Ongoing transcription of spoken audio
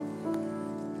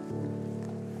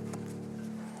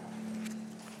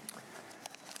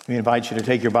We invite you to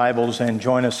take your Bibles and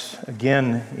join us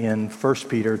again in 1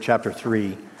 Peter chapter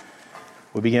 3.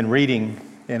 We'll begin reading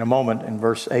in a moment in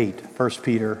verse 8. 1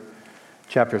 Peter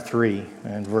chapter 3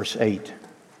 and verse 8.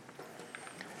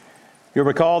 You'll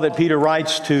recall that Peter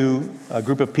writes to a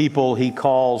group of people he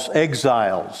calls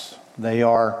exiles. They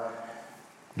are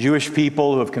Jewish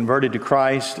people who have converted to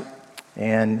Christ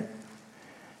and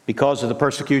because of the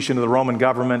persecution of the Roman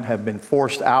government have been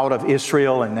forced out of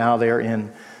Israel, and now they're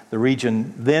in the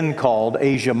region then called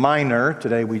Asia Minor.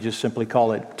 Today we just simply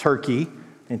call it Turkey.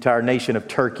 The entire nation of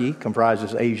Turkey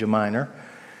comprises Asia Minor.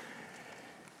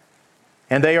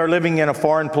 And they are living in a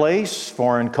foreign place,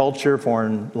 foreign culture,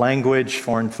 foreign language,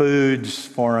 foreign foods,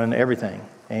 foreign everything.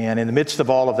 And in the midst of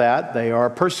all of that, they are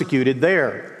persecuted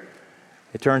there.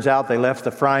 It turns out they left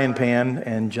the frying pan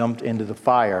and jumped into the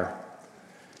fire.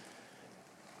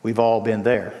 We've all been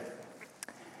there.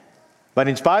 But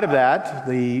in spite of that,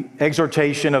 the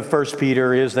exhortation of 1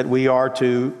 Peter is that we are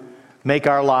to make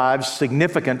our lives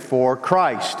significant for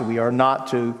Christ. We are not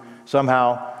to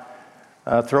somehow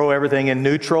throw everything in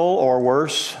neutral, or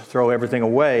worse, throw everything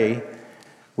away.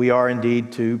 We are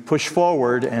indeed to push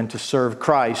forward and to serve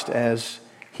Christ as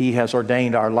He has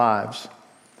ordained our lives.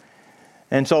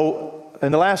 And so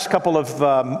in the last couple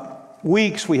of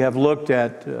weeks, we have looked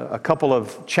at a couple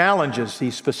of challenges.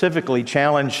 He specifically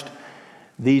challenged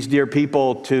these dear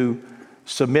people to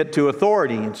submit to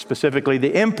authority, and specifically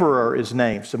the emperor is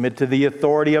named. Submit to the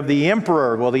authority of the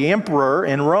emperor. Well, the emperor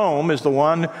in Rome is the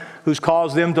one who's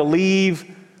caused them to leave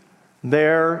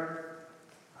their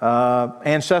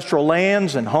ancestral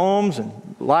lands and homes and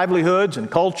livelihoods and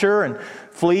culture and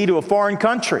flee to a foreign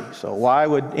country. So why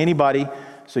would anybody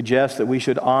suggest that we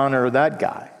should honor that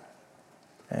guy?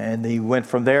 And he went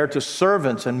from there to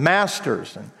servants and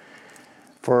masters, and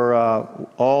for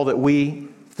all that we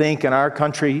think in our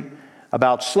country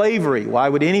about slavery. Why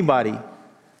would anybody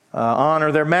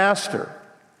honor their master?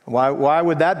 Why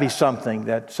would that be something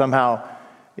that somehow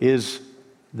is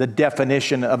the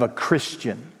definition of a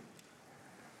Christian?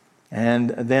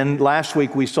 And then last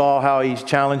week we saw how he's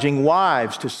challenging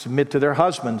wives to submit to their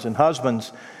husbands, and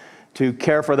husbands to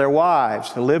care for their wives,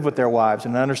 to live with their wives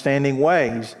in an understanding way.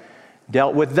 He's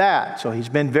dealt with that. So he's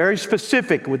been very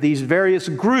specific with these various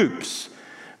groups.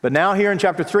 But now here in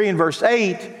chapter 3 and verse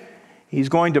 8, he's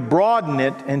going to broaden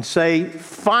it and say,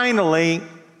 finally,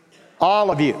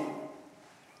 all of you.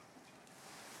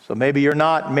 So maybe you're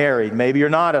not married. Maybe you're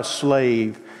not a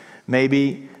slave.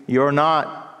 Maybe you're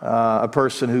not a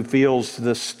person who feels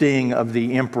the sting of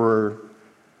the emperor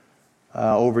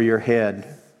over your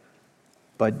head.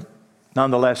 But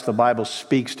nonetheless, the Bible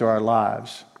speaks to our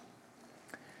lives.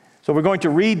 So we're going to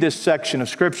read this section of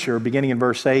Scripture beginning in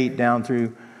verse 8 down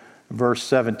through verse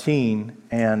 17,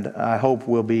 and I hope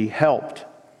we'll be helped.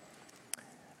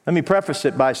 Let me preface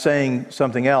it by saying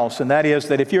something else, and that is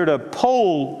that if you're to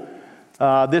poll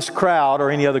this crowd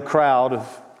or any other crowd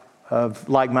of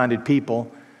like-minded people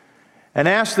and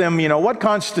ask them, what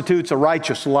constitutes a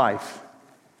righteous life?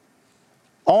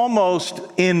 Almost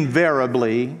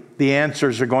invariably, the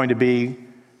answers are going to be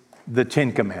the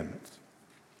Ten Commandments.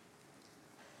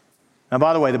 Now,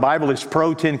 by the way, the Bible is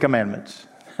pro-Ten Commandments.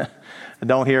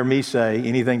 Don't hear me say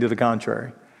anything to the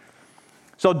contrary.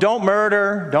 So don't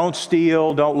murder, don't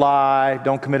steal, don't lie,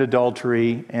 don't commit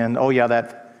adultery, and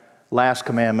that last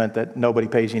commandment that nobody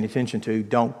pays any attention to,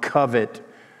 don't covet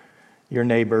your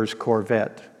neighbor's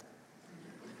Corvette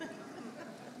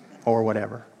or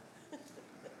whatever.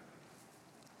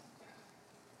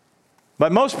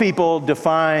 But most people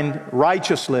define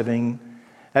righteous living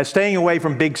as staying away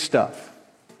from big stuff.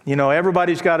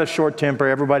 Everybody's got a short temper,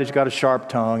 everybody's got a sharp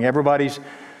tongue, everybody's,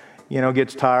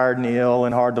 gets tired and ill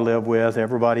and hard to live with,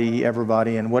 everybody,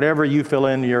 and whatever you fill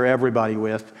in your everybody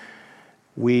with,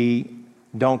 we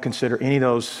don't consider any of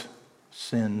those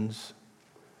sins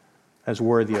as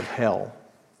worthy of hell.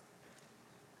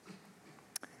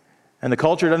 And the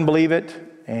culture doesn't believe it,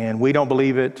 and we don't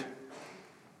believe it,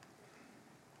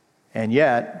 and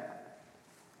yet,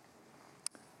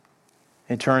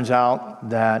 it turns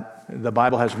out that the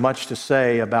Bible has much to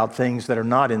say about things that are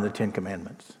not in the Ten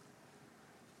Commandments.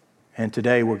 And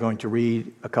today we're going to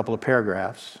read a couple of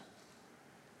paragraphs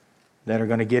that are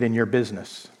going to get in your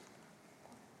business.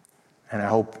 And I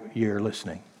hope you're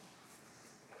listening.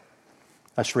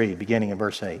 Let's read, beginning in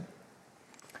verse 8.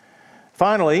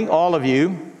 Finally, all of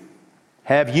you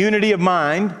have unity of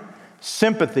mind,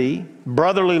 sympathy,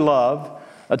 brotherly love,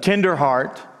 a tender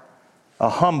heart, a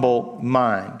humble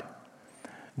mind.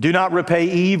 Do not repay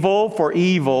evil for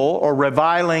evil or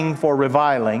reviling for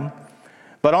reviling,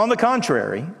 but on the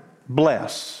contrary,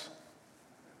 bless.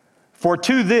 For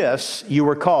to this you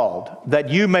were called, that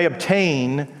you may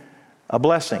obtain a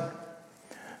blessing.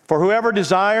 For whoever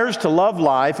desires to love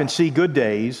life and see good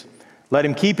days, let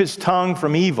him keep his tongue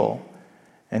from evil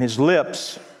and his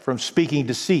lips from speaking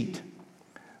deceit.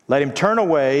 Let him turn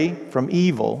away from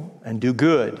evil and do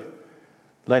good.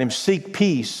 Let him seek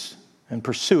peace and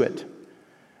pursue it.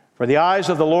 For the eyes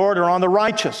of the Lord are on the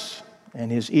righteous,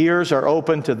 and his ears are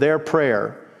open to their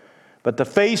prayer. But the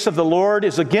face of the Lord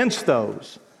is against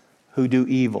those who do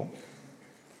evil.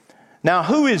 Now,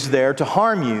 who is there to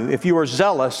harm you if you are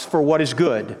zealous for what is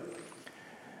good?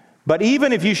 But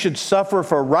even if you should suffer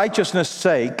for righteousness'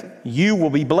 sake, you will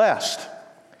be blessed.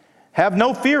 Have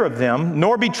no fear of them,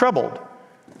 nor be troubled.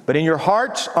 But in your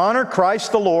hearts honor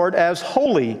Christ the Lord as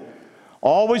holy,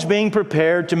 always being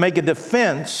prepared to make a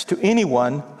defense to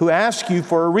anyone who asks you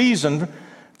for a reason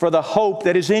for the hope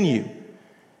that is in you.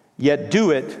 Yet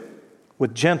do it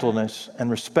with gentleness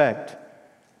and respect,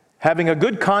 having a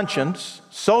good conscience,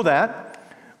 so that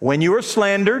when you are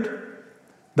slandered,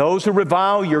 those who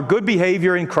revile your good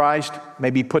behavior in Christ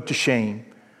may be put to shame.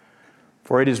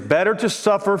 For it is better to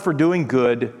suffer for doing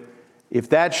good, if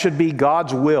that should be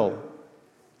God's will,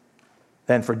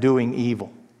 than for doing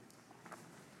evil.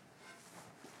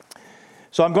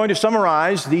 So I'm going to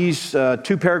summarize these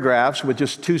 2 paragraphs with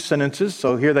just 2 sentences.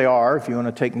 So here they are if you want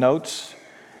to take notes.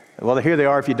 Well, here they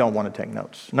are if you don't want to take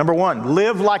notes. Number 1,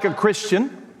 live like a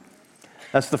Christian.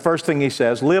 That's the first thing he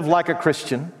says, live like a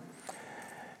Christian.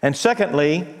 And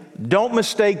secondly, don't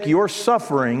mistake your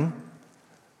suffering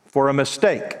for a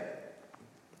mistake.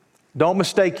 Don't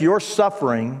mistake your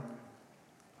suffering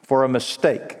for a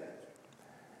mistake.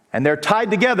 And they're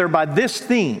tied together by this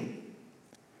theme.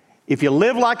 If you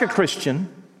live like a Christian,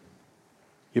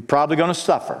 you're probably going to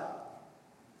suffer.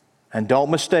 And don't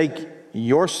mistake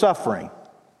your suffering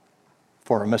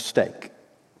for a mistake.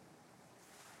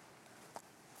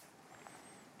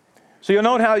 So you'll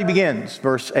note how he begins.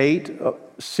 Verse 8, a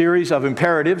series of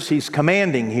imperatives. He's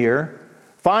commanding here.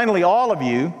 Finally, all of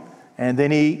you. And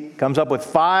then he comes up with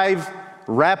 5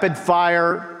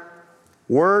 rapid-fire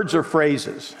words or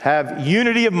phrases. Have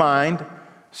unity of mind,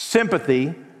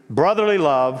 sympathy, brotherly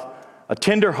love, a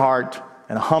tender heart,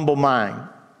 and a humble mind.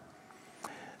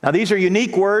 Now, these are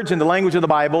unique words in the language of the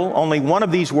Bible. Only one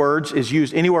of these words is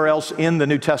used anywhere else in the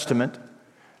New Testament.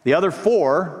 The other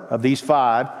 4 of these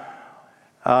 5,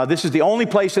 this is the only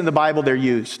place in the Bible they're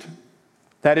used.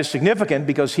 That is significant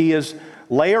because he is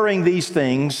layering these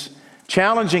things,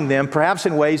 challenging them, perhaps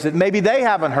in ways that maybe they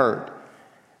haven't heard.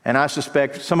 And I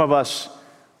suspect some of us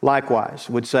likewise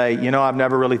would say, I've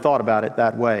never really thought about it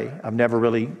that way. I've never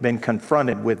really been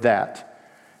confronted with that.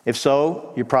 If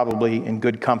so, you're probably in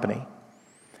good company.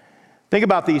 Think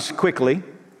about these quickly.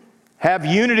 Have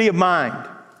unity of mind.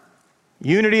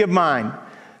 Unity of mind.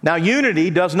 Now, unity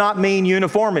does not mean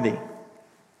uniformity.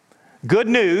 Good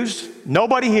news,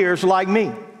 nobody here is like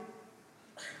me.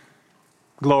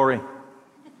 Glory.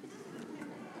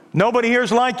 Nobody here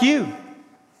is like you.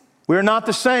 We're not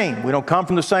the same. We don't come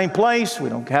from the same place. We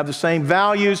don't have the same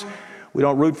values. We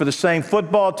don't root for the same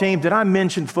football team. Did I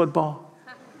mention football?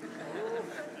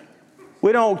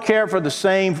 We don't care for the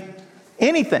same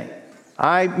anything.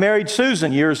 I married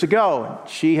Susan years ago, and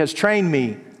she has trained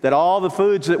me that all the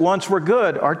foods that once were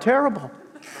good are terrible.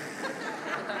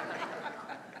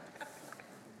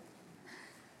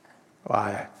 Well,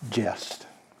 I jest.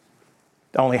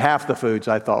 Only half the foods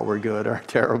I thought were good are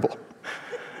terrible.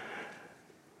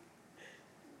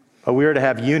 But we are to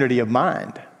have unity of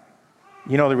mind.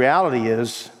 The reality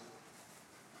is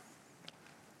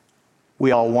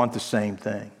we all want the same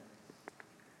thing.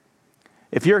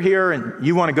 If you're here and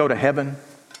you want to go to heaven,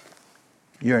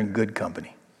 you're in good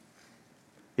company.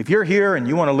 If you're here and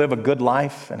you want to live a good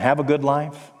life and have a good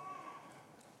life,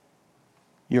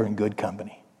 you're in good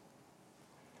company.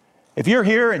 If you're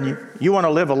here and you want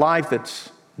to live a life that's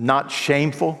not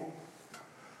shameful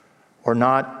or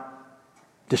not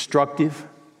destructive,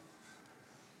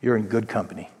 you're in good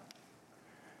company.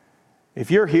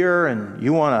 If you're here and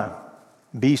you want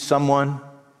to be someone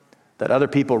that other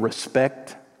people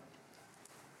respect,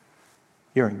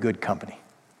 you're in good company.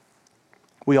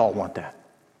 We all want that.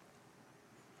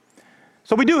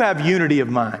 So we do have unity of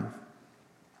mind,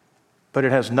 but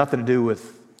it has nothing to do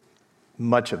with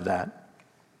much of that.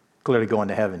 Clearly going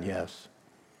to heaven, yes.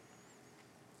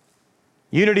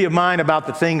 Unity of mind about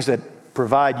the things that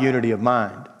provide unity of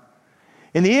mind.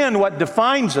 In the end, what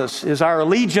defines us is our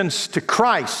allegiance to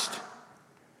Christ.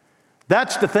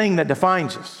 That's the thing that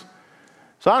defines us.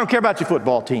 So I don't care about your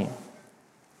football team.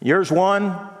 Yours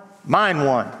won, mine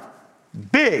won.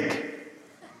 Big.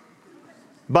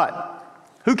 But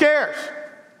who cares?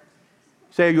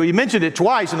 Say, well, you mentioned it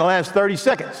twice in the last 30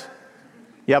 seconds.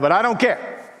 Yeah, but I don't care.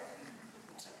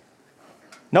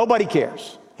 Nobody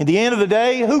cares. At the end of the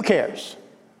day, who cares?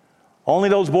 Only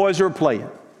those boys who are playing.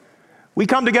 We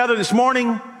come together this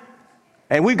morning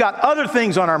and we've got other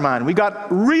things on our mind. We've got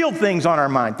real things on our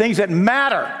mind, things that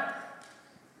matter.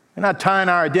 We're not tying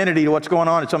our identity to what's going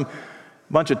on at some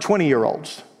bunch of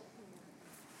 20-year-olds.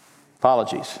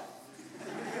 Apologies.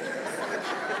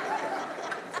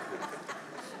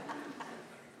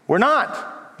 We're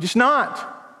not. Just not.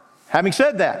 Having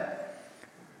said that,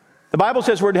 the Bible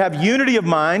says we're to have unity of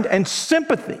mind and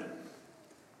sympathy.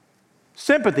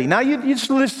 Sympathy. Now, you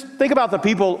just think about the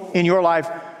people in your life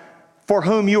for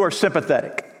whom you are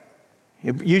sympathetic.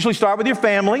 You usually start with your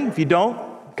family. If you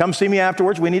don't, come see me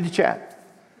afterwards. We need to chat.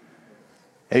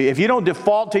 If you don't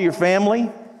default to your family,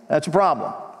 that's a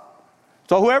problem.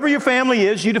 So whoever your family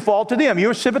is, you default to them.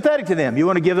 You're sympathetic to them. You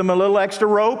want to give them a little extra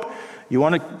rope. You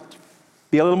want to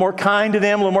be a little more kind to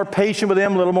them, a little more patient with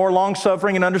them, a little more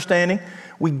long-suffering and understanding.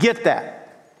 We get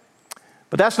that.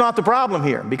 But that's not the problem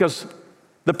here, because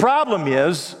the problem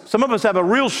is some of us have a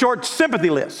real short sympathy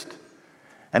list.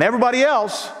 And everybody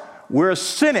else, we're a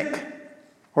cynic,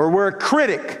 or we're a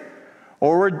critic,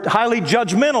 or we're highly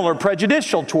judgmental or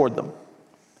prejudicial toward them.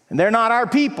 And they're not our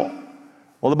people.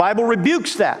 Well, the Bible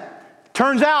rebukes that.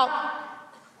 Turns out,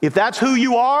 if that's who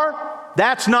you are,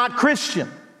 that's not Christian.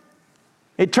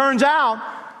 It turns out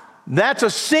that's a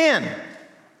sin.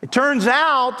 It turns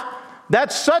out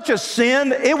that's such a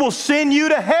sin, it will send you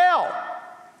to hell.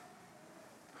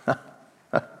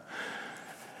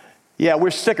 Yeah,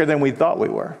 we're sicker than we thought we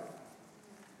were.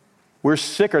 We're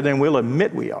sicker than we'll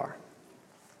admit we are.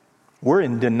 We're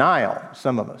in denial,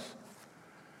 some of us.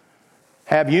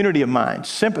 Have unity of mind,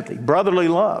 sympathy, brotherly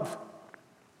love.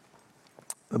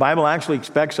 The Bible actually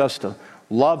expects us to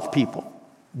love people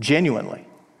genuinely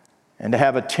and to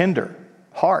have a tender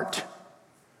heart.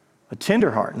 A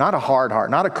tender heart, not a hard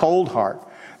heart, not a cold heart,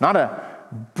 not a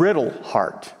brittle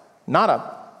heart, not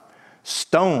a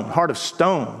heart of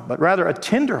stone, but rather a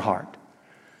tender heart.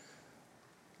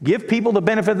 Give people the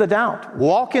benefit of the doubt.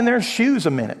 Walk in their shoes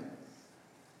a minute.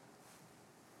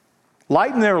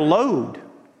 Lighten their load.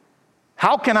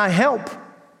 How can I help?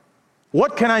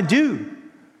 What can I do?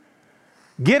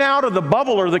 Get out of the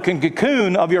bubble or the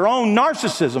cocoon of your own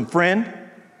narcissism, friend,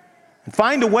 and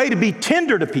find a way to be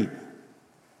tender to people.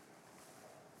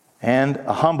 And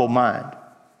a humble mind.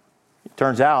 It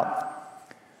turns out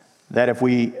that if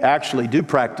we actually do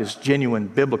practice genuine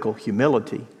biblical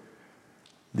humility,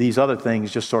 these other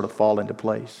things just sort of fall into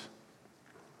place.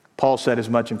 Paul said as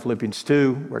much in Philippians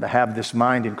 2, we're to have this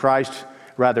mind in Christ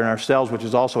rather than ourselves, which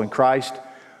is also in Christ,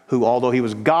 who, although he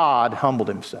was God, humbled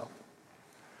himself.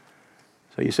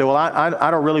 So you say, well, I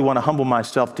don't really want to humble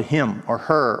myself to him or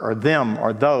her or them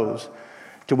or those.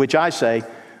 To which I say,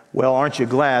 well, aren't you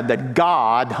glad that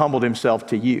God humbled himself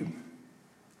to you?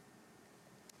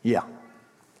 Yeah,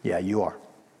 you are.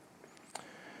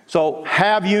 So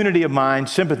have unity of mind,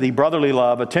 sympathy, brotherly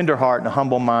love, a tender heart, and a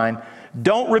humble mind.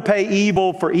 Don't repay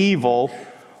evil for evil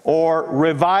or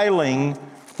reviling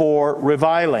for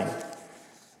reviling.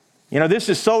 You know, this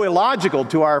is so illogical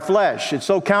to our flesh. It's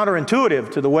so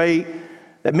counterintuitive to the way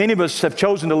that many of us have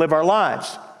chosen to live our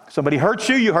lives. Somebody hurts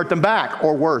you, you hurt them back,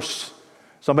 or worse.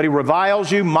 Somebody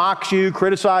reviles you, mocks you,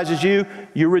 criticizes you,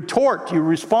 you retort, you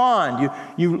respond,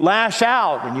 you lash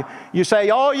out, and you say,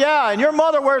 oh yeah, and your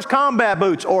mother wears combat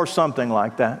boots, or something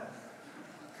like that.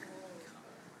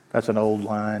 That's an old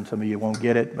line. Some of you won't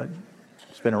get it, but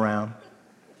it's been around.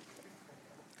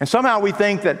 And somehow we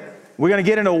think that we're going to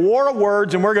get into a war of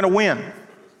words and we're going to win.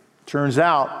 Turns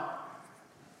out,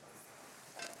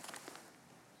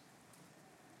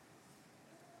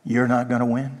 you're not going to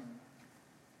win.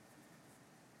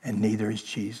 And neither is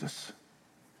Jesus.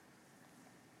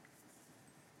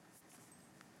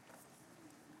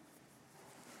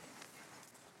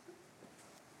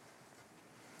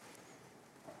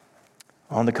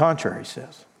 On the contrary, he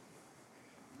says,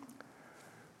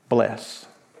 bless,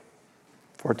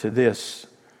 for to this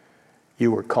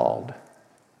you were called,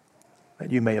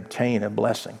 that you may obtain a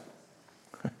blessing.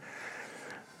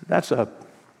 That's a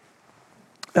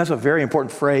very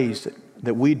important phrase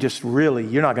that we just really,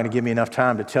 you're not going to give me enough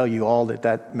time to tell you all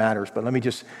that matters, but let me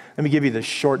give you the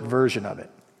short version of it.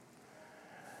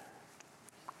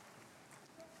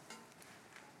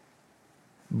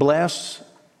 Bless,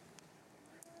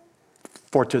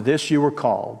 for to this you were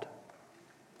called,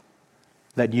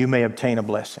 that you may obtain a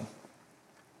blessing.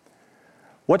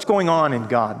 What's going on in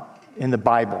God, in the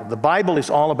Bible? The Bible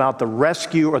is all about the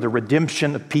rescue or the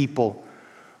redemption of people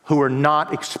who are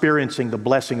not experiencing the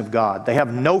blessing of God. They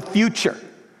have no future.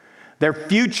 Their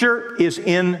future is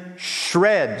in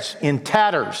shreds, in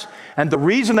tatters. And the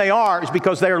reason they are is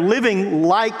because they are living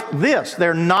like this.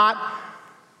 They're not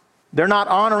They're not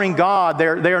honoring God.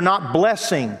 They are not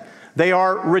blessing. They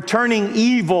are returning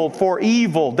evil for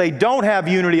evil. They don't have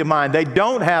unity of mind. They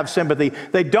don't have sympathy.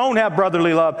 They don't have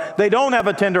brotherly love. They don't have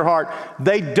a tender heart.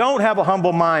 They don't have a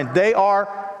humble mind. They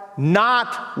are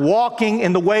not walking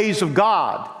in the ways of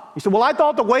God. You say, well, I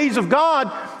thought the ways of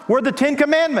God were the 10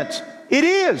 Commandments. It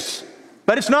is,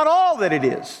 but it's not all that it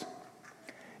is.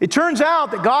 It turns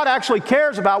out that God actually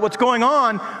cares about what's going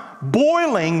on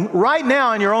boiling right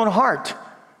now in your own heart.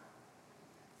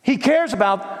 He cares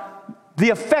about the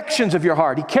affections of your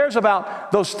heart. He cares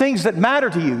about those things that matter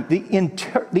to you,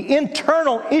 the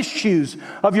internal issues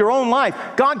of your own life.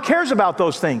 God cares about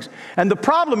those things. And the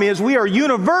problem is we are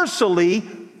universally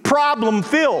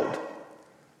problem-filled.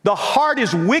 The heart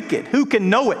is wicked. Who can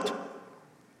know it?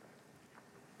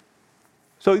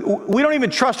 So we don't even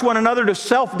trust one another to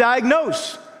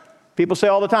self-diagnose. People say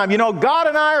all the time, God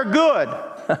and I are good.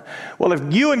 Well,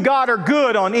 if you and God are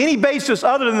good on any basis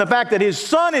other than the fact that His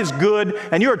Son is good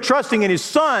and you're trusting in His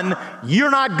Son,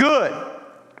 you're not good.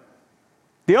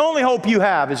 The only hope you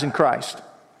have is in Christ.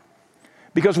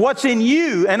 Because what's in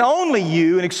you, and only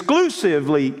you, and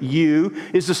exclusively you,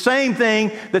 is the same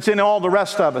thing that's in all the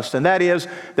rest of us. And that is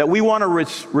that we want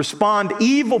to respond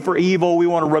evil for evil. We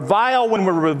want to revile when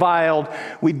we're reviled.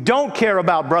 We don't care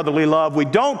about brotherly love. We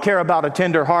don't care about a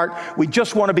tender heart. We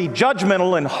just want to be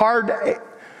judgmental and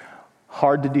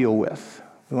hard to deal with.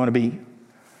 We want to be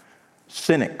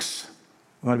cynics.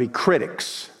 We want to be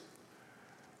critics.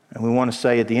 And we want to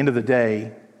say at the end of the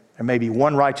day, there may be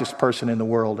one righteous person in the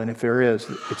world, and if there is,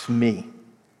 it's me.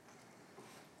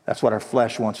 That's what our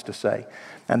flesh wants to say.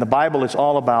 And the Bible is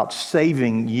all about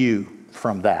saving you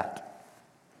from that.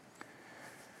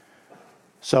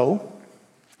 So,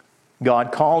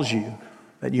 God calls you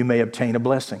that you may obtain a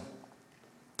blessing.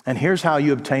 And here's how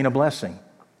you obtain a blessing.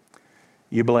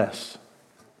 You bless.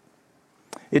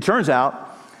 It turns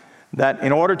out that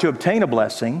in order to obtain a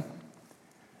blessing,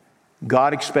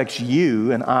 God expects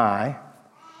you and I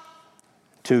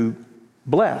to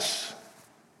bless.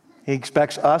 He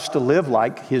expects us to live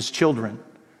like His children.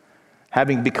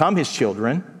 Having become His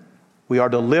children, we are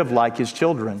to live like His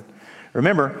children.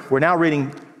 Remember, we're now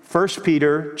reading 1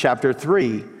 Peter chapter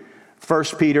 3. 1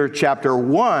 Peter chapter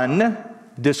 1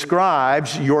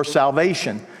 describes your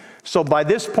salvation. So by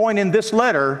this point in this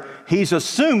letter, he's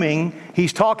assuming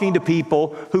he's talking to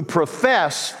people who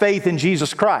profess faith in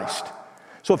Jesus Christ.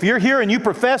 So if you're here and you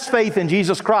profess faith in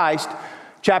Jesus Christ,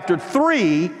 chapter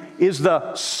 3 is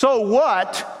the so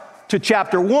what to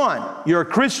chapter 1. You're a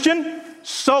Christian,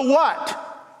 so what?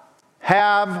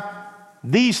 Have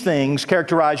these things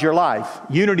characterize your life: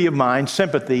 unity of mind,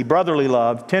 sympathy, brotherly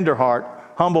love, tender heart,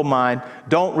 humble mind.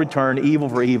 Don't return evil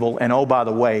for evil. And oh, by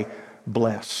the way,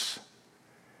 bless.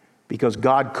 Because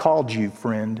God called you,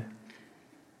 friend,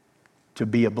 to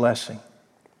be a blessing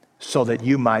so that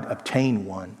you might obtain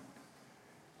one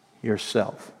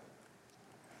yourself.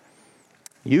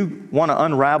 You want to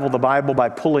unravel the Bible by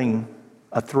pulling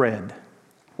a thread.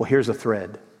 Well, here's a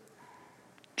thread.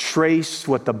 Trace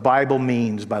what the Bible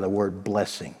means by the word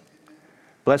blessing.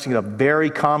 Blessing is a very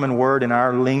common word in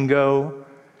our lingo.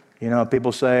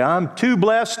 People say, I'm too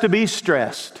blessed to be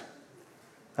stressed.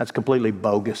 That's completely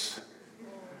bogus.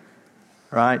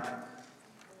 Right?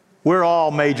 We're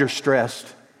all major stressed.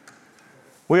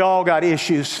 We all got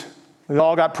issues. We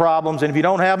all got problems. And if you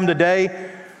don't have them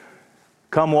today,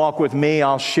 come walk with me.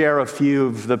 I'll share a few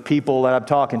of the people that I'm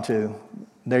talking to.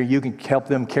 There, you can help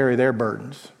them carry their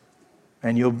burdens,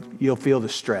 and you'll feel the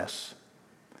stress.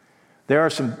 There are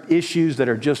some issues that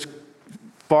are just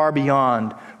far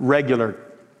beyond regular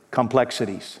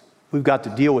complexities. We've got to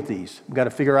deal with these. We've got to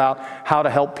figure out how to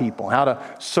help people, how to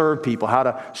serve people, how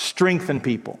to strengthen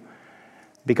people.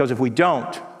 Because if we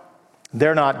don't,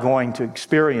 they're not going to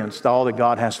experience all that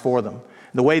God has for them.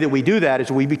 The way that we do that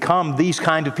is we become these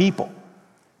kind of people.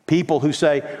 People who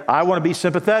say, I want to be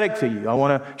sympathetic to you. I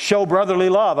want to show brotherly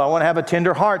love. I want to have a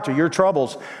tender heart to your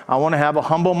troubles. I want to have a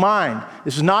humble mind.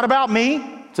 This is not about me.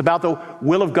 It's about the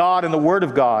will of God and the Word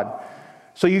of God.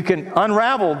 So you can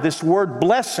unravel this word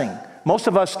blessing. Most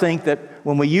of us think that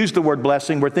when we use the word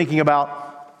blessing, we're thinking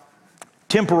about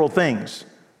temporal things.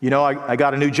 I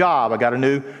got a new job. I got a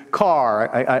new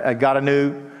car. I got a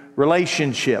new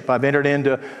relationship. I've entered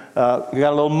into, got a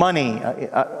little money.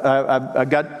 I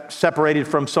got separated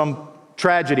from some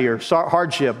tragedy or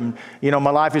hardship. And,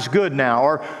 my life is good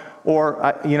now.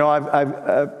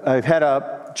 I've had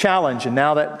a challenge, and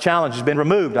now that challenge has been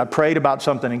removed. I prayed about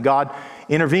something, and God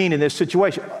intervened in this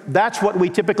situation. That's what we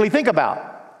typically think about.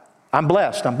 I'm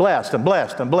blessed, I'm blessed, I'm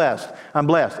blessed, I'm blessed, I'm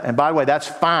blessed. And by the way, that's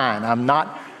fine. I'm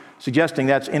not suggesting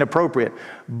that's inappropriate.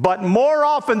 But more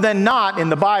often than not in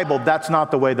the Bible, that's not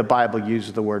the way the Bible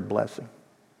uses the word blessing.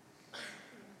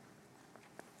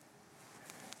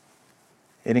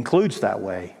 It includes that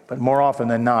way, but more often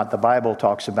than not, the Bible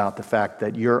talks about the fact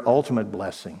that your ultimate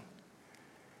blessing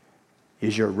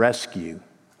is your rescue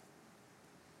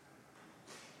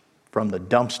from the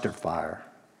dumpster fire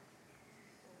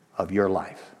of your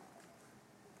life.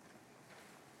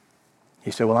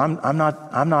 You say, well, I'm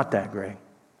not that, Greg.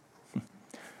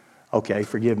 Okay,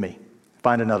 forgive me.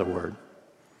 Find another word.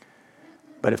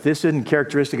 But if this isn't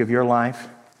characteristic of your life,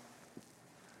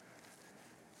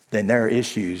 then there are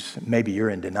issues maybe you're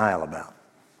in denial about.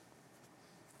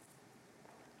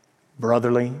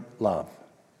 Brotherly love,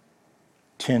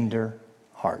 tender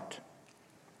heart,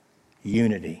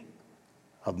 unity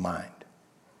of mind.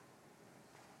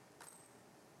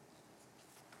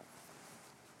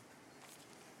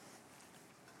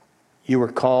 You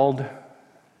were called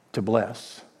to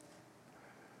bless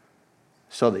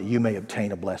so that you may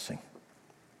obtain a blessing.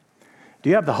 Do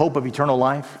you have the hope of eternal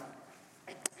life?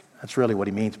 That's really what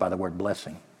he means by the word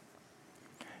blessing.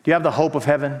 Do you have the hope of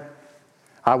heaven?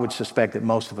 I would suspect that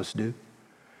most of us do.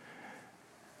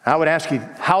 I would ask you,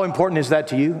 how important is that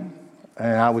to you?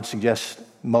 And I would suggest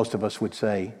most of us would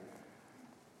say,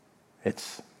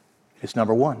 it's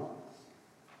number one.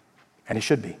 And it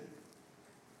should be.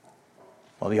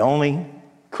 Well, the only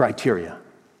criteria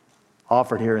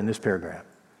offered here in this paragraph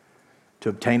to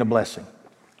obtain a blessing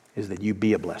is that you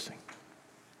be a blessing.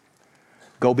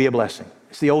 Go be a blessing.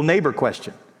 It's the old neighbor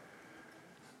question.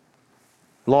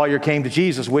 The lawyer came to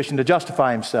Jesus wishing to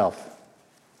justify himself.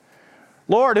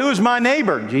 Lord, who is my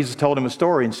neighbor? Jesus told him a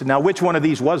story and said, now which one of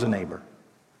these was a neighbor?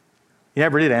 He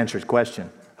never did answer his question.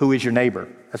 Who is your neighbor?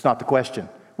 That's not the question.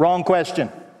 Wrong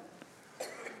question.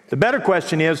 The better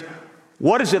question is,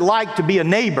 what is it like to be a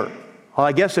neighbor? Well,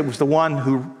 I guess it was the one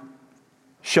who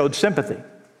showed sympathy.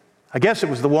 I guess it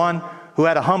was the one who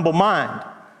had a humble mind.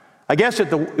 I guess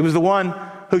it was the one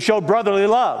who showed brotherly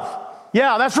love.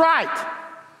 Yeah, that's right,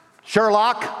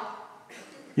 Sherlock.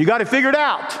 You got it figured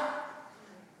out.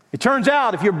 It turns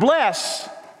out if you're blessed,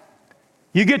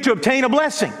 you get to obtain a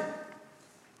blessing.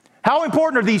 How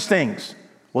important are these things?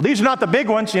 Well, these are not the big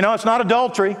ones. You know, it's not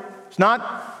adultery. It's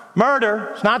not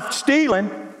murder. It's not stealing.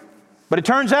 But it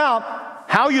turns out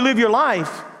how you live your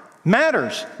life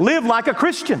matters. Live like a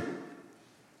Christian.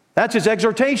 That's his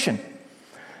exhortation.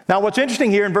 Now, what's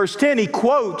interesting here in verse 10, he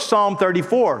quotes Psalm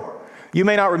 34. You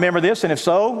may not remember this, and if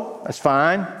so, that's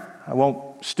fine. I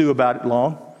won't stew about it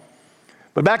long.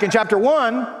 But back in chapter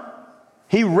 1,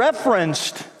 he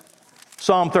referenced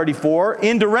Psalm 34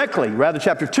 indirectly. Rather,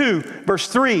 chapter 2, verse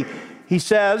 3, he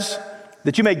says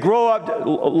that you may grow up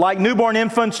like newborn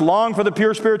infants, long for the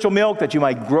pure spiritual milk, that you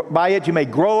might by it you may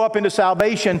grow up into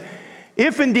salvation,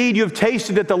 if indeed you have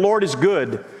tasted that the Lord is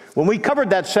good. When we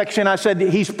covered that section, I said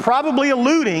he's probably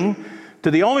alluding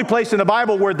to the only place in the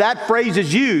Bible where that phrase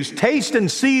is used. Taste and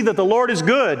see that the Lord is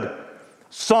good.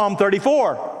 Psalm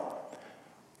 34.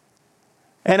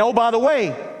 And oh, by the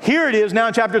way, here it is now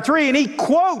in chapter 3, and he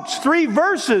quotes 3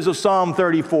 verses of Psalm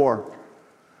 34.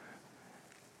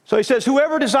 So he says,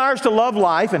 whoever desires to love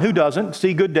life, and who doesn't,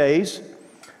 see good days,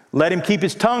 let him keep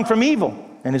his tongue from evil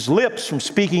and his lips from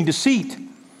speaking deceit.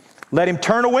 Let him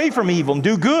turn away from evil and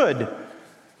do good.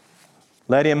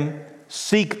 Let him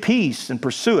seek peace and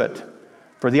pursue it.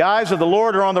 For the eyes of the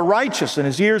Lord are on the righteous, and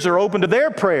his ears are open to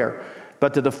their prayer.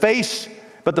 But the face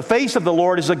of the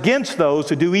Lord is against those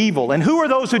who do evil. And who are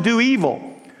those who do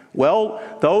evil? Well,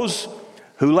 those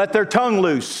who let their tongue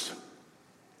loose.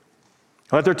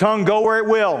 Let their tongue go where it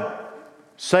will.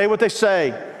 Say what they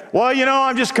say. Well, you know,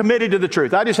 I'm just committed to the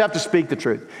truth. I just have to speak the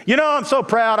truth. You know, I'm so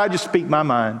proud, I just speak my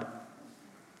mind.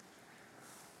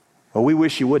 Well, we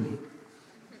wish you wouldn't.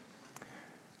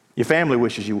 Your family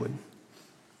wishes you would.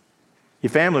 Your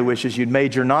family wishes you'd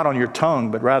major not on your tongue,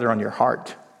 but rather on your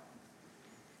heart.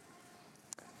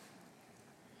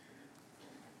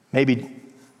 Maybe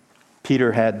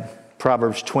Peter had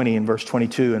Proverbs 20 and verse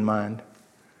 22 in mind.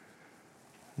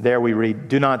 There we read,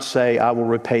 do not say, I will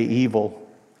repay evil.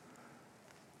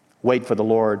 Wait for the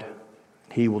Lord,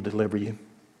 he will deliver you.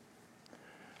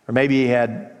 Or maybe he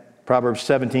had Proverbs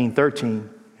 17:13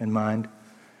 in mind.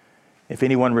 If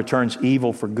anyone returns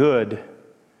evil for good,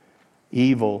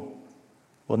 evil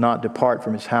will not depart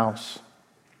from his house.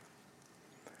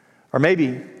 Or maybe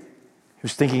he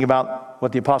was thinking about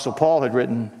what the Apostle Paul had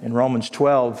written in Romans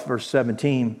 12, verse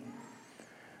 17,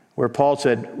 where Paul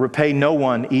said, repay no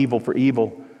one evil for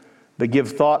evil, but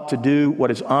give thought to do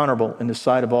what is honorable in the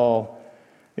sight of all.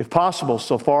 If possible,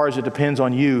 so far as it depends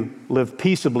on you, live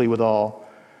peaceably with all.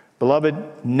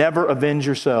 Beloved, never avenge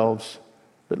yourselves,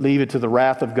 but leave it to the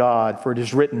wrath of God. For it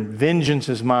is written, vengeance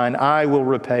is mine, I will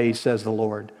repay, says the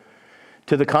Lord.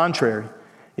 To the contrary,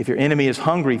 if your enemy is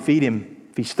hungry, feed him.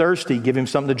 If he's thirsty, give him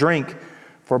something to drink.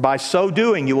 For by so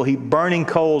doing, you will heap burning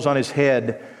coals on his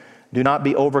head. Do not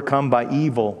be overcome by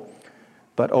evil,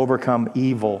 but overcome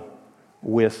evil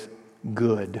with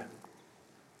good.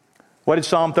 What did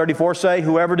Psalm 34 say?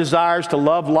 Whoever desires to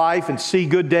love life and see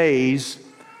good days,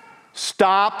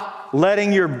 stop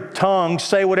letting your tongue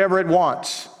say whatever it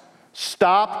wants.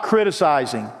 Stop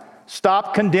criticizing.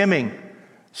 Stop condemning.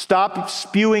 Stop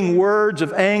spewing words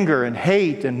of anger and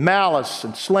hate and malice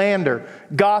and slander,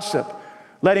 gossip.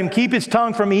 Let him keep his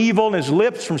tongue from evil and his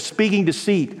lips from speaking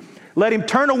deceit. Let him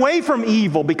turn away from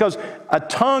evil, because the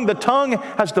tongue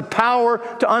has the power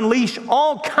to unleash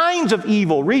all kinds of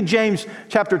evil. Read James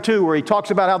chapter 2, where he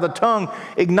talks about how the tongue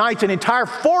ignites an entire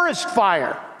forest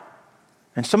fire.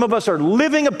 And some of us are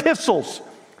living epistles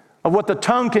of what the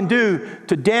tongue can do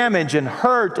to damage and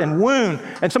hurt and wound.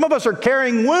 And some of us are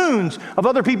carrying wounds of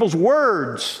other people's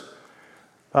words.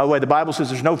 By the way, the Bible says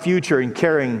there's no future in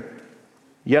carrying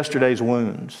yesterday's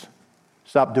wounds.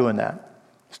 Stop doing that.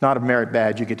 It's not a merit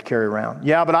badge you get to carry around.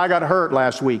 Yeah, but I got hurt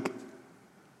last week.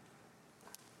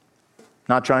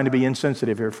 Not trying to be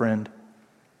insensitive here, friend.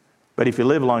 But if you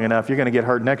live long enough, you're going to get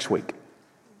hurt next week.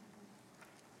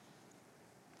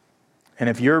 And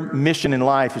if your mission in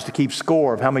life is to keep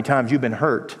score of how many times you've been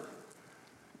hurt,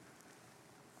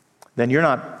 then you're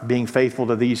not being faithful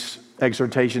to these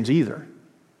exhortations either.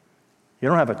 You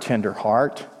don't have a tender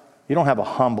heart. You don't have a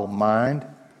humble mind.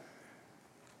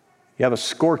 You have a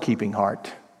scorekeeping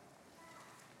heart.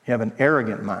 You have an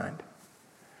arrogant mind.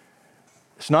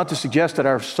 It's not to suggest that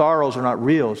our sorrows are not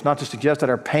real. It's not to suggest that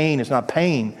our pain is not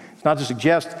pain. It's not to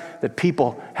suggest that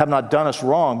people have not done us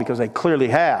wrong, because they clearly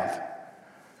have.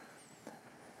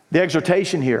 The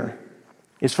exhortation here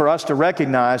is for us to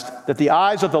recognize that the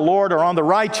eyes of the Lord are on the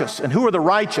righteous. And who are the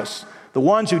righteous? The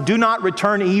ones who do not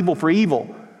return evil for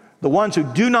evil. The ones who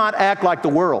do not act like the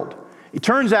world. It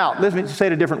turns out, let me say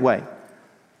it a different way,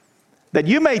 that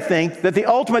you may think that the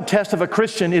ultimate test of a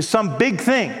Christian is some big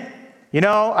thing. You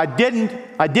know, I didn't,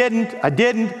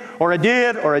 or I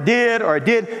did, or I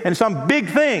did, and some big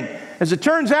thing. As it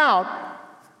turns out,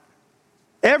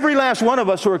 every last one of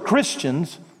us who are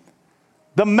Christians,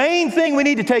 the main thing we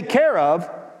need to take care of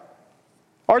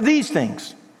are these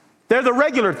things. They're the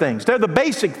regular things. They're the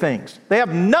basic things. They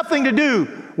have nothing to do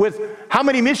with how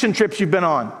many mission trips you've been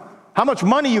on, how much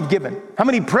money you've given, how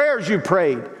many prayers you've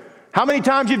prayed, how many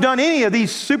times you've done any of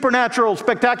these supernatural,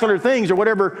 spectacular things, or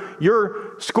whatever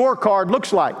your scorecard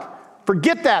looks like.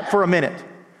 Forget that for a minute.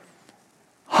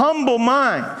 Humble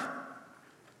mind.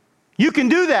 You can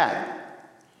do that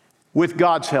with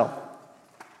God's help.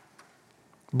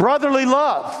 Brotherly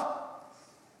love.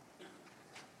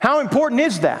 How important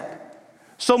is that?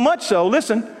 So much so,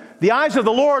 listen, the eyes of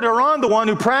the Lord are on the one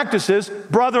who practices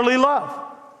brotherly love.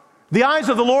 The eyes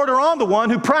of the Lord are on the one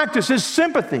who practices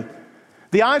sympathy.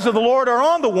 The eyes of the Lord are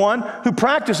on the one who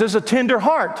practices a tender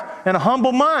heart and a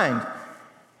humble mind.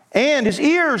 And his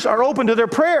ears are open to their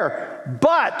prayer.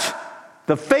 But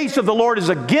the face of the Lord is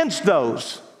against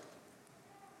those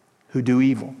who do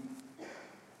evil.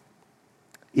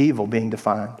 Evil being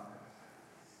defined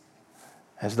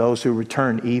as those who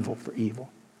return evil for evil.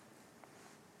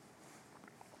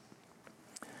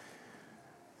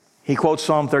 He quotes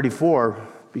Psalm 34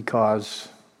 because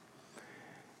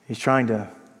he's trying to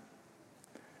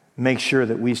make sure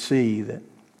that we see that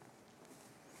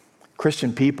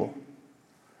Christian people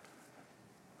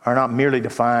are not merely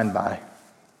defined by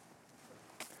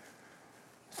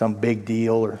some big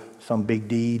deal or some big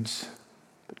deeds,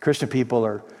 but Christian people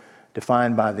are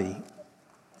defined by the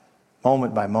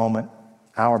moment by moment,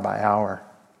 hour by hour,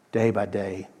 day by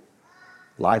day,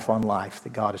 life on life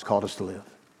that God has called us to live.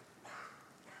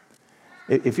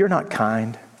 If you're not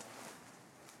kind,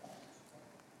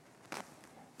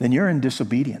 then you're in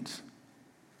disobedience.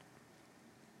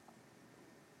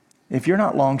 If you're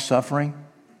not long-suffering,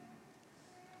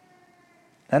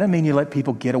 that doesn't mean you let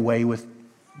people get away with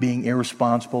being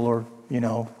irresponsible or,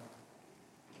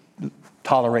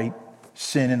 tolerate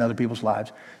sin in other people's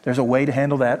lives. There's a way to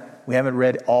handle that. We haven't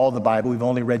read all the Bible. We've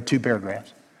only read 2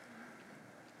 paragraphs.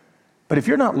 But if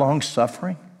you're not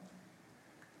long-suffering,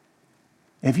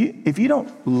 if you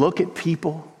don't look at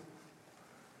people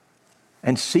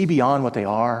and see beyond what they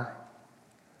are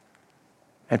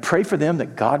and pray for them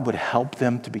that God would help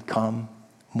them to become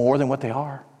more than what they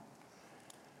are,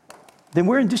 then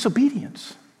we're in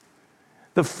disobedience.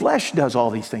 The flesh does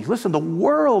all these things. Listen, the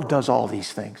world does all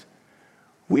these things.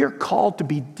 We are called to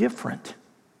be different.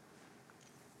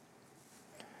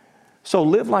 So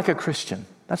live like a Christian.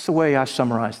 That's the way I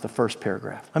summarize the first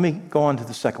paragraph. Let me go on to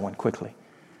the second one quickly.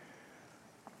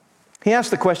 He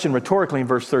asked the question rhetorically in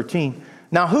verse 13,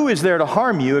 now who is there to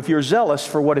harm you if you're zealous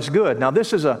for what is good? Now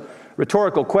this is a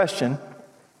rhetorical question,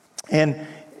 and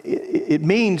it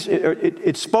means,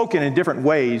 it's spoken in different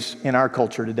ways in our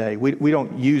culture today. We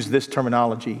don't use this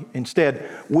terminology. Instead,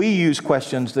 we use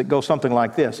questions that go something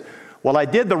like this. Well, I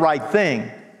did the right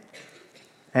thing,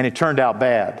 and it turned out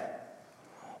bad.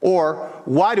 Or,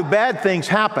 why do bad things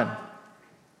happen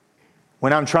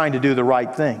when I'm trying to do the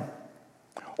right thing?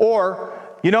 Or,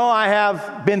 I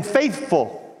have been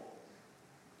faithful,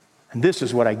 and this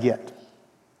is what I get.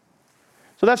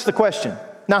 So that's the question.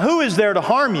 Now, who is there to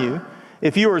harm you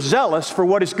if you are zealous for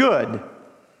what is good?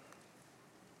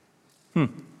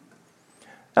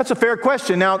 That's a fair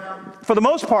question. Now, for the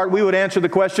most part, we would answer the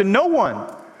question, no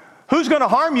one. Who's going to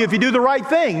harm you if you do the right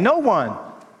thing? No one.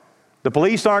 The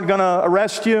police aren't going to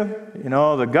arrest you.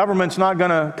 The government's not going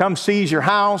to come seize your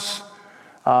house.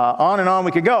 On and on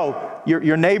we could go.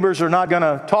 Your neighbors are not going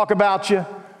to talk about you.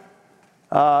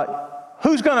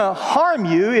 Who's going to harm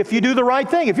you if you do the right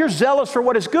thing? If you're zealous for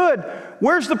what is good,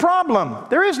 where's the problem?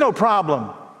 There is no problem,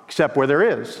 except where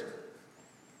there is.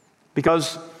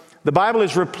 Because the Bible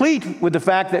is replete with the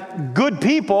fact that good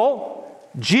people,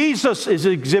 Jesus is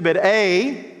exhibit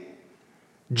A,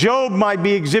 Job might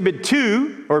be exhibit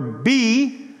 2 or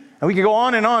B, and we could go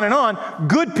on and on and on.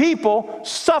 Good people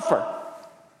suffer.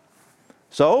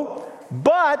 So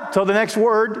the next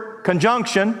word,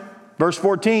 conjunction, verse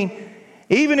 14,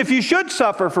 even if you should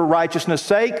suffer for righteousness'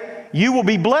 sake, you will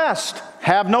be blessed.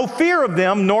 Have no fear of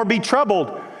them, nor be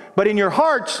troubled. But in your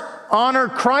hearts, honor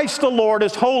Christ the Lord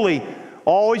as holy,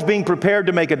 always being prepared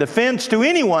to make a defense to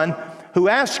anyone who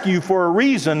asks you for a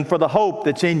reason for the hope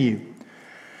that's in you.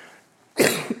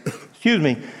 Excuse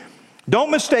me.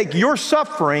 Don't mistake your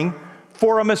suffering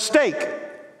for a mistake.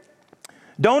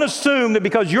 Don't assume that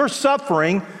because you're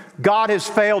suffering, God has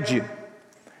failed you.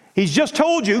 He's just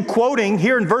told you, quoting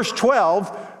here in verse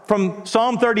 12 from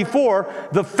Psalm 34,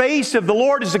 the face of the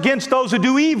Lord is against those who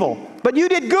do evil. But you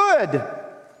did good.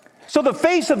 So the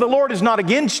face of the Lord is not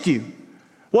against you.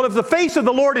 Well, if the face of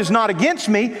the Lord is not against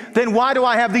me, then why do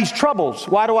I have these troubles?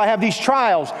 Why do I have these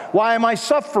trials? Why am I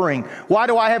suffering? Why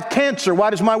do I have cancer? Why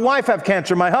does my wife have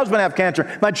cancer? My husband have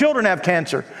cancer? My children have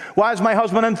cancer? Why is my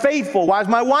husband unfaithful? Why is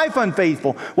my wife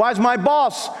unfaithful? Why is my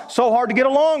boss so hard to get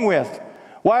along with?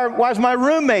 Why is my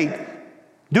roommate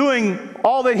doing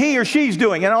all that he or she's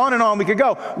doing? And on we could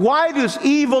go. Why does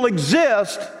evil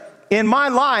exist in my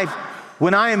life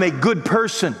when I am a good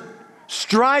person,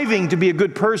 striving to be a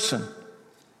good person?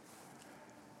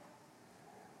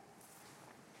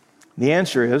 The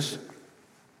answer is,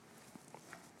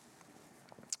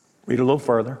 read a little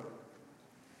further.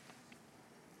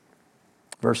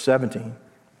 Verse 17.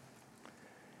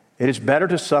 It is better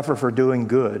to suffer for doing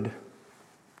good,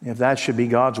 if that should be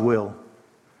God's will,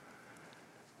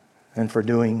 than for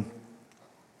doing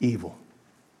evil.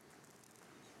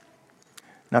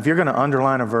 Now, if you're going to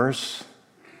underline a verse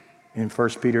in 1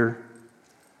 Peter,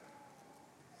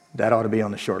 that ought to be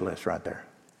on the short list right there.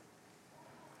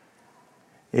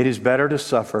 It is better to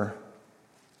suffer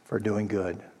for doing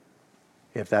good,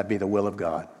 if that be the will of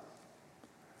God,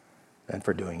 than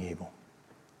for doing evil.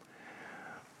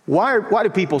 Why do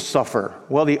people suffer?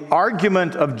 Well, the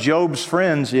argument of Job's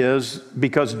friends is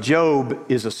because Job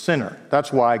is a sinner.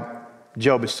 That's why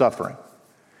Job is suffering.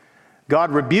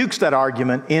 God rebukes that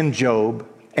argument in Job,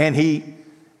 and he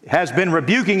has been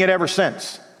rebuking it ever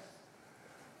since.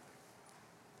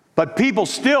 But people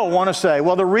still want to say,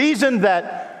 well, the reason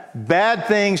that bad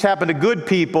things happen to good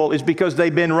people is because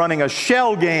they've been running a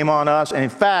shell game on us, and in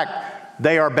fact,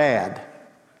 they are bad.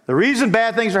 The reason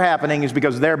bad things are happening is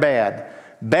because they're bad.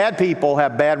 Bad people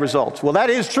have bad results. Well, that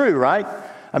is true, right?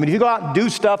 I mean, if you go out and do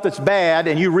stuff that's bad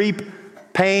and you reap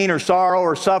pain or sorrow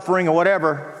or suffering or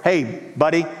whatever, hey,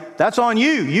 buddy, that's on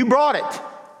you. You brought it.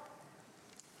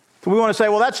 So we want to say,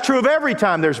 well, that's true of every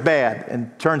time there's bad. And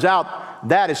it turns out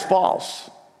that is false.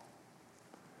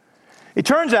 It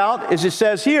turns out, as it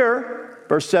says here,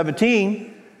 verse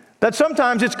 17, that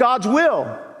sometimes it's God's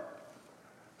will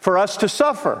for us to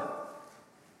suffer.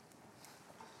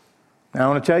 Now, I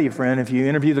want to tell you, friend, if you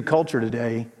interview the culture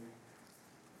today,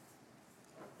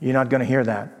 you're not going to hear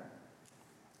that.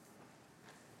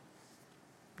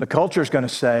 The culture is going to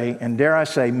say, and dare I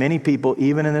say, many people,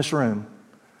 even in this room,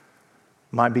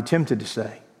 might be tempted to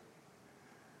say,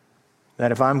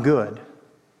 that if I'm good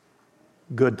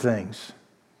things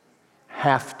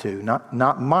have to,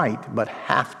 not might, but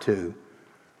have to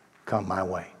come my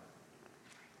way.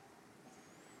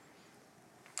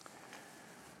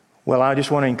 Well, I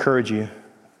just want to encourage you.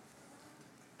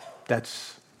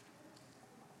 That's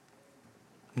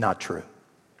Not true.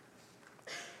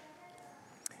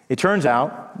 It turns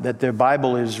out that the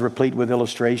Bible is replete with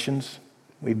illustrations.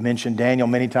 We've mentioned Daniel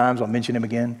many times. I'll mention him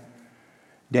again.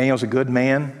 Daniel's a good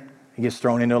man. He gets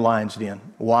thrown into a lion's den.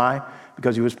 Why?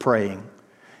 Because he was praying.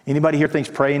 Anybody here thinks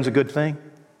praying is a good thing?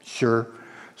 Sure.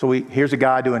 So here's a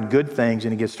guy doing good things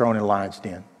and he gets thrown in a lion's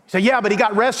den. You say, yeah, but he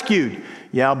got rescued.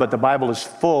 Yeah, but the Bible is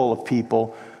full of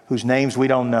people whose names we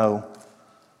don't know,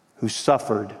 who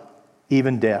suffered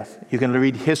even death. You can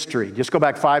read history. Just go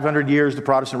back 500 years, the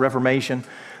Protestant Reformation.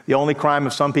 The only crime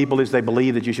of some people is they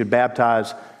believe that you should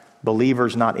baptize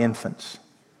believers, not infants.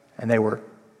 And they were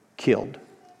killed.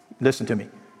 Listen to me.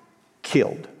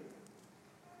 Killed.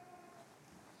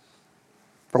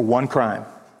 For one crime.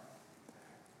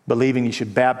 Believing you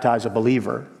should baptize a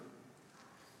believer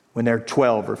when they're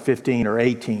 12 or 15 or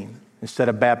 18 instead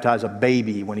of baptize a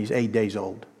baby when he's 8 days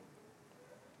old.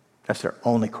 That's their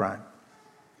only crime.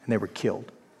 And they were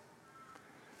killed.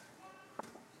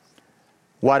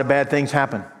 Why do bad things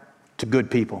happen to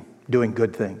good people doing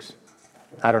good things?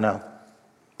 I don't know.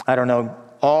 I don't know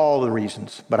all the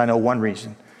reasons, but I know one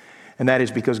reason. And that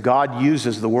is because God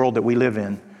uses the world that we live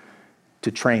in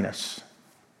to train us.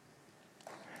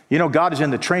 You know, God is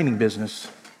in the training business,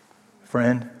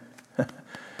 friend.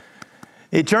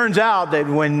 It turns out that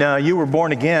when you were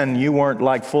born again, you weren't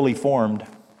like fully formed.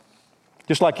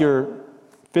 Just like your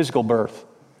physical birth.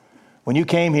 When you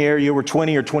came here, you were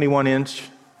 20 or 21 inch.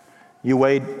 You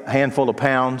weighed a handful of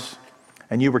pounds,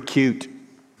 and you were cute.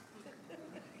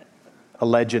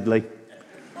 Allegedly.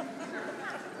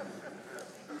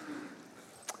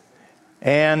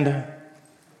 And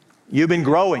you've been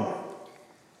growing,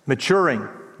 maturing,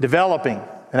 developing,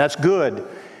 and that's good.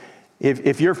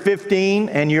 If you're 15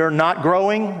 and you're not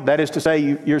growing, that is to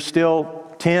say you're still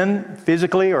 10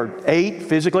 physically, or 8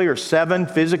 physically, or 7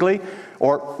 physically,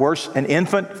 or worse, an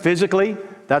infant physically,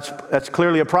 that's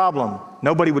clearly a problem.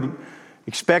 Nobody would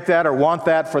expect that or want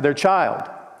that for their child.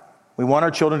 We want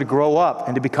our children to grow up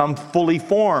and to become fully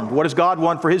formed. What does God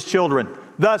want for His children?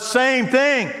 The same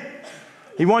thing.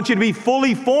 He wants you to be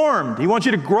fully formed. He wants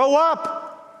you to grow up.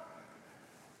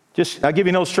 I'll give you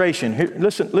an illustration. Here,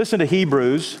 listen to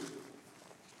Hebrews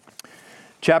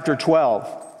chapter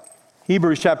 12.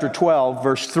 Hebrews chapter 12,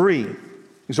 verse 3,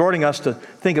 exhorting us to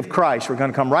think of Christ. We're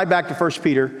going to come right back to 1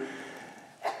 Peter,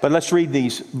 but let's read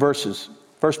these verses.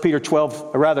 Hebrews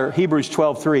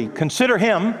 12:3. Consider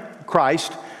Him,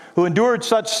 Christ, who endured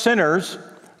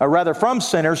from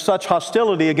sinners, such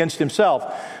hostility against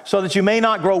Himself, so that you may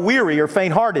not grow weary or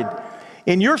faint-hearted.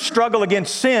 In your struggle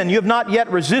against sin, you have not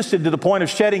yet resisted to the point of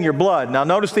shedding your blood. Now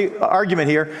notice the argument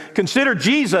here. Consider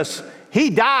Jesus, He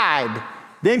died.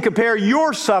 Then compare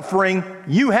your suffering,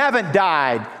 you haven't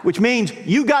died, which means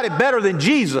you got it better than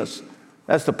Jesus.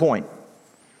 That's the point.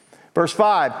 Verse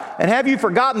 5, and have you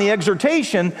forgotten the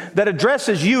exhortation that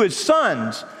addresses you as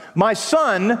sons? My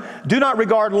son, do not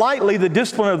regard lightly the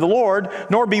discipline of the Lord,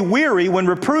 nor be weary when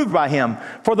reproved by Him.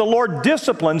 For the Lord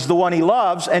disciplines the one He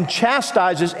loves and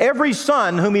chastises every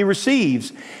son whom He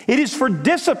receives. It is for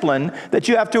discipline that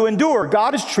you have to endure.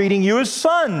 God is treating you as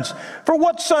sons. For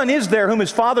what son is there whom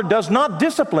his father does not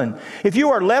discipline? If you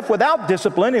are left without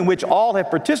discipline, in which all have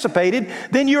participated,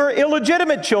 then you are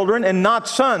illegitimate children and not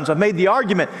sons. I've made the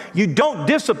argument, you don't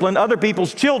discipline other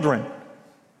people's children.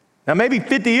 Now, maybe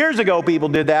 50 years ago people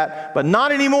did that, but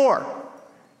not anymore.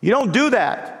 You don't do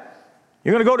that.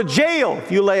 You're going to go to jail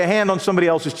if you lay a hand on somebody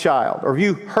else's child, or if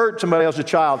you hurt somebody else's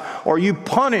child, or you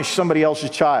punish somebody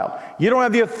else's child. You don't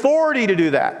have the authority to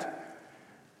do that.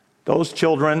 Those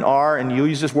children are, and you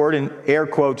use this word in air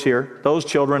quotes here, those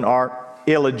children are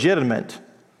illegitimate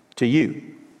to you.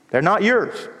 They're not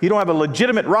yours. You don't have a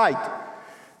legitimate right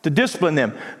to discipline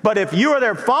them. But if you are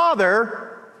their father,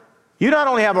 you not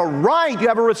only have a right, you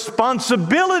have a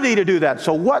responsibility to do that.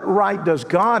 So what right does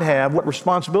God have, what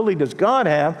responsibility does God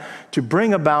have to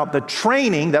bring about the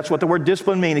training? That's what the word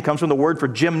discipline means. It comes from the word for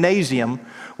gymnasium.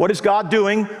 What is God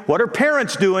doing? What are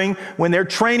parents doing when they're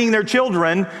training their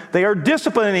children? They are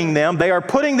disciplining them. They are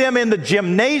putting them in the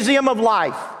gymnasium of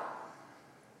life.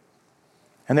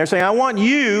 And they're saying, I want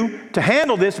you to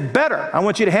handle this better. I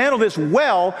want you to handle this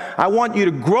well. I want you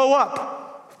to grow up.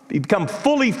 You become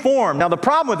fully formed. Now, the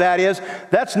problem with that is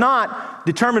that's not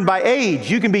determined by age.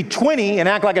 You can be 20 and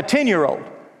act like a 10-year-old.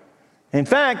 In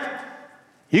fact,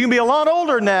 you can be a lot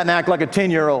older than that and act like a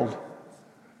 10-year-old.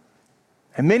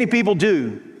 And many people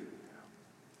do.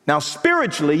 Now,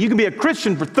 spiritually, you can be a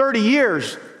Christian for 30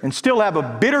 years and still have a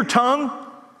bitter tongue.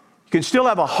 You can still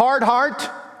have a hard heart.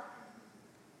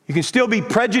 You can still be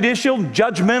prejudicial,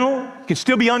 judgmental. You can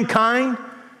still be unkind.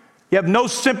 You have no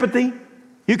sympathy.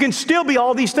 You can still be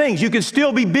all these things. You can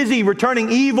still be busy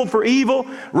returning evil for evil,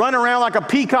 run around like a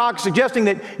peacock suggesting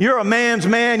that you're a man's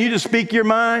man, you just speak your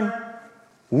mind.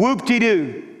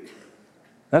 Whoop-de-doo.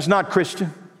 That's not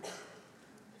Christian.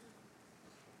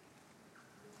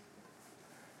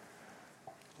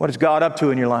 What is God up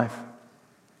to in your life?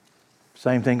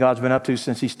 Same thing God's been up to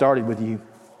since He started with you.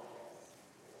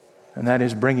 And that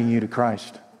is bringing you to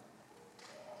Christ.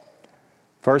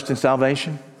 First in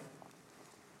salvation.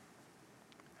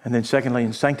 And then secondly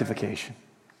in sanctification.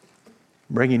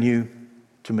 Bringing you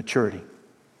to maturity.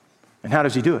 And how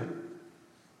does He do it?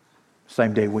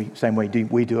 Same way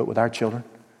we do it with our children.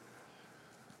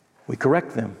 We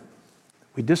correct them.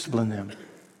 We discipline them.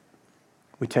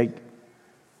 We take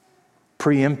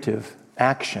preemptive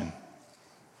action.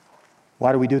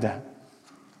 Why do we do that?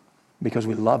 Because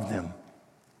we love them.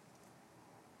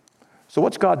 So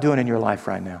what's God doing in your life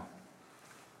right now?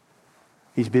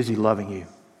 He's busy loving you.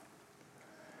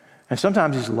 And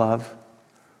sometimes His love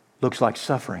looks like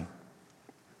suffering.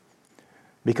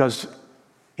 Because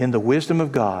in the wisdom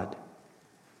of God,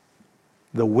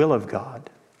 the will of God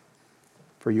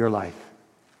for your life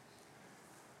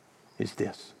is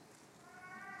this.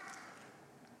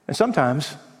 And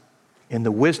sometimes, in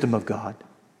the wisdom of God,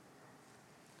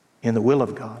 in the will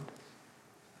of God,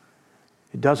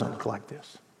 it doesn't look like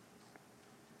this.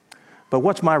 But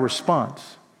what's my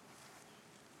response?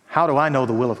 How do I know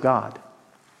the will of God?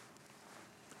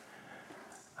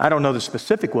 I don't know the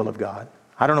specific will of God.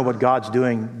 I don't know what God's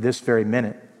doing this very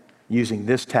minute, using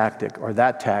this tactic or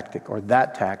that tactic or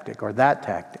that tactic or that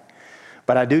tactic.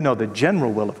 But I do know the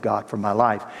general will of God for my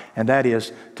life, and that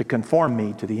is to conform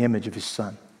me to the image of His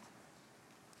Son.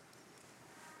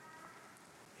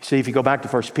 You see, if you go back to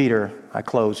 1 Peter, I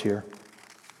close here.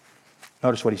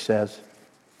 Notice what he says.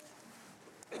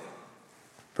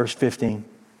 Verse 15.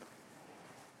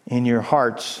 In your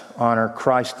hearts, honor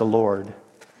Christ the Lord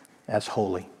as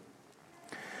holy.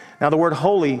 Now, the word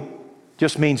holy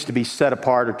just means to be set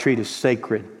apart or treated as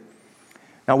sacred.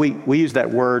 Now, we use that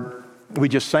word, we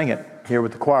just sang it here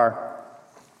with the choir.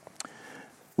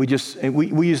 We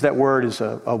use that word as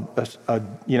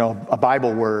a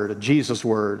Bible word, a Jesus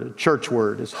word, a church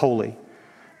word, as holy.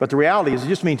 But the reality is it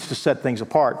just means to set things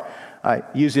apart. I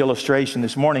used the illustration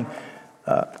this morning.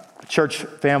 A church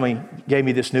family gave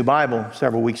me this new Bible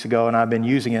several weeks ago, and I've been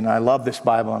using it, and I love this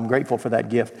Bible. I'm grateful for that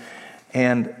gift.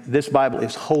 And this Bible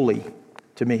is holy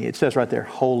to me. It says right there,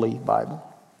 Holy Bible.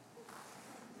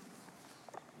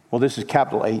 Well, this is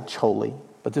capital H, holy,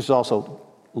 but this is also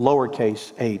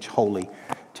lowercase h, holy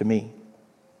to me.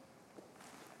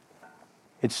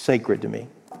 It's sacred to me.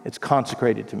 It's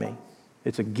consecrated to me.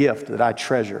 It's a gift that I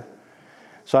treasure.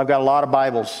 So I've got a lot of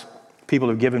Bibles. People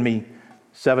have given me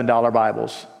 $7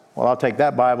 Bibles. Well, I'll take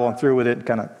that Bible and through with it and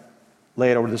kind of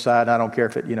lay it over to the side. And I don't care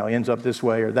if it, ends up this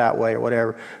way or that way or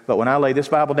whatever. But when I lay this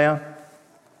Bible down,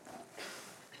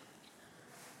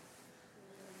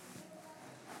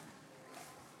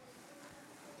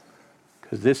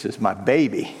 because this is my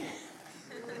baby.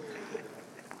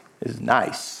 It's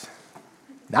nice.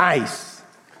 Nice.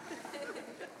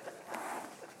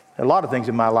 There are a lot of things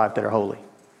in my life that are holy.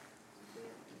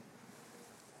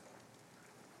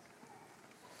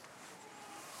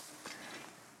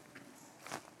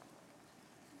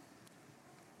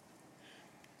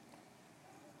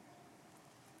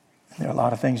 There are a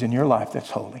lot of things in your life that's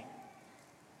holy.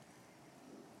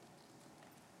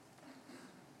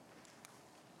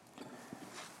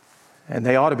 And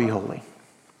they ought to be holy.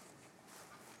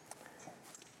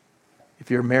 If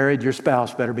you're married, your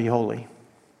spouse better be holy.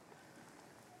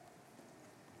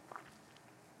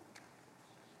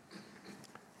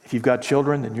 If you've got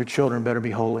children, then your children better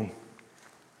be holy.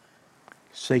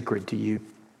 Sacred to you.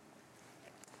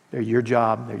 They're your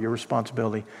job. They're your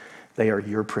responsibility. They are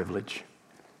your privilege.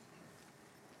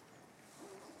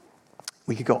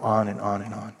 We could go on and on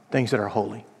and on. Things that are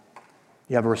holy.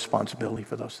 You have a responsibility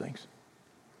for those things.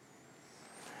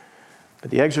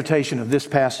 But the exhortation of this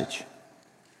passage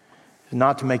is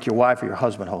not to make your wife or your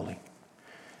husband holy.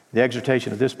 The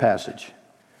exhortation of this passage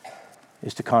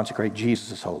is to consecrate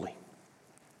Jesus as holy.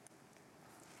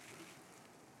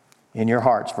 In your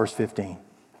hearts, verse 15,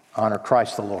 honor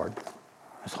Christ the Lord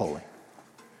as holy.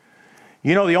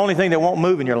 The only thing that won't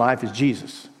move in your life is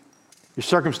Jesus. Your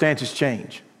circumstances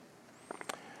change.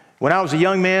 When I was a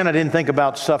young man, I didn't think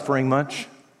about suffering much.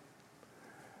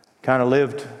 Kind of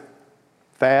lived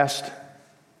fast,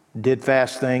 did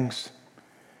fast things,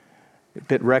 a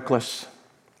bit reckless.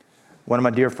 One of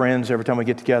my dear friends, every time we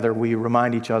get together, we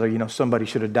remind each other, somebody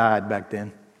should have died back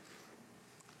then.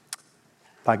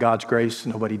 By God's grace,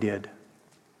 nobody did.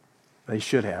 They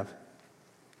should have.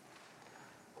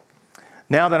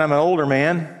 Now that I'm an older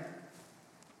man,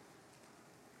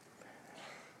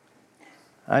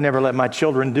 I never let my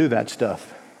children do that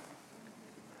stuff.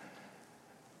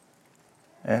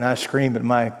 And I scream at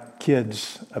my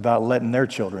kids about letting their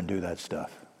children do that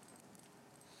stuff.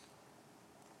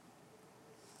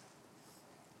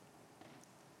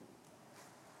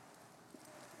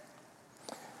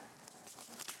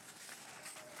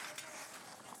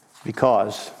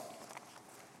 Because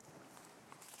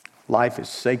life is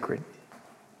sacred.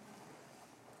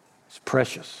 It's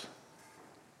precious.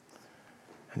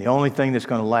 And the only thing that's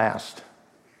going to last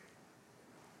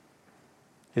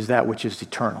is that which is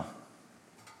eternal.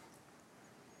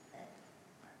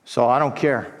 So I don't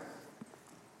care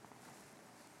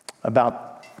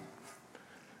about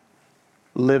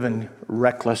living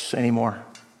reckless anymore.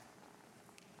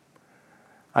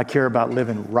 I care about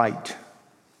living right.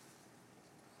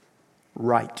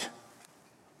 Right.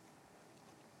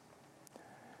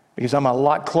 Because I'm a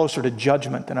lot closer to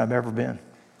judgment than I've ever been.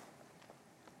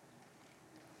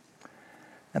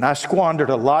 And I squandered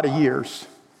a lot of years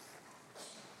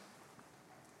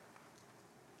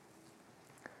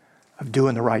of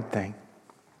doing the right thing,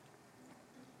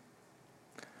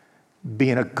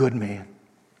 being a good man.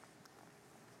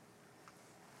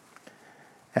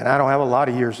 And I don't have a lot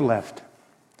of years left.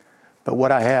 But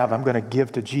what I have, I'm going to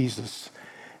give to Jesus.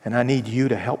 And I need you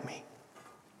to help me.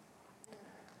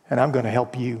 And I'm going to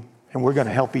help you. And we're going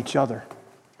to help each other.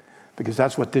 Because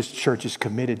that's what this church is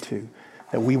committed to.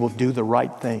 That we will do the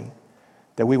right thing.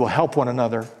 That we will help one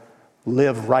another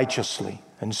live righteously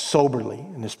and soberly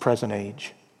in this present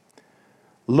age.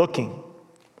 Looking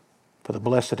for the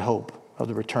blessed hope of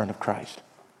the return of Christ.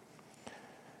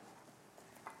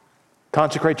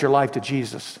 Consecrate your life to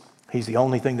Jesus. He's the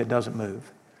only thing that doesn't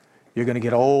move. You're going to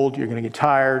get old. You're going to get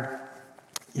tired.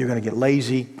 You're going to get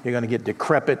lazy. You're going to get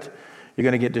decrepit. You're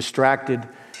going to get distracted.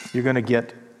 You're going to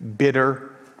get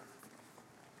bitter.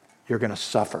 You're going to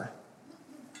suffer.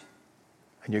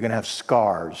 And you're going to have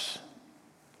scars.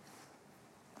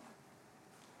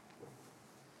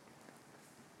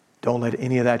 Don't let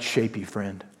any of that shape you,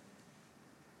 friend.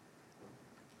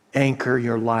 Anchor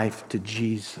your life to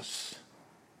Jesus.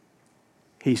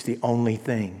 He's the only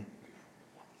thing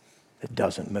that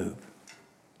doesn't move.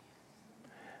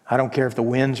 I don't care if the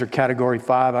winds are category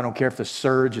 5. I don't care if the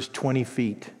surge is 20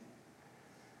 feet.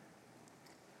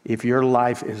 If your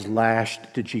life is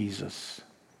lashed to Jesus,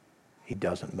 He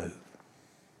doesn't move.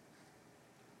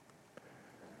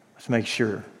 Let's make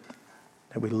sure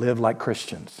that we live like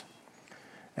Christians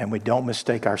and we don't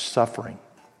mistake our suffering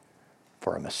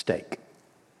for a mistake.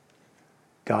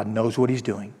 God knows what He's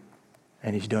doing,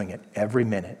 and He's doing it every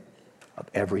minute of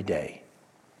every day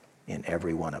in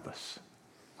every one of us.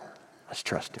 Let's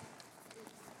trust Him.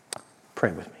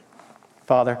 Pray with me.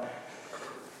 Father,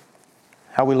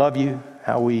 how we love You,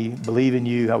 how we believe in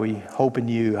You, how we hope in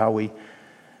You, how we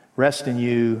rest in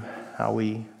You, how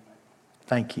we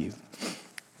thank You.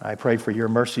 I pray for Your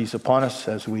mercies upon us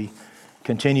as we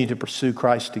continue to pursue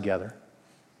Christ together.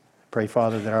 Pray,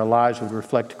 Father, that our lives would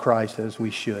reflect Christ as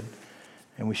we should,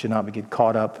 and we should not get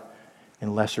caught up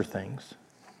in lesser things.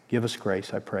 Give us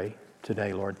grace, I pray,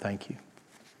 today, Lord. Thank You.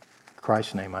 In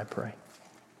Christ's name I pray.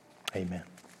 Amen.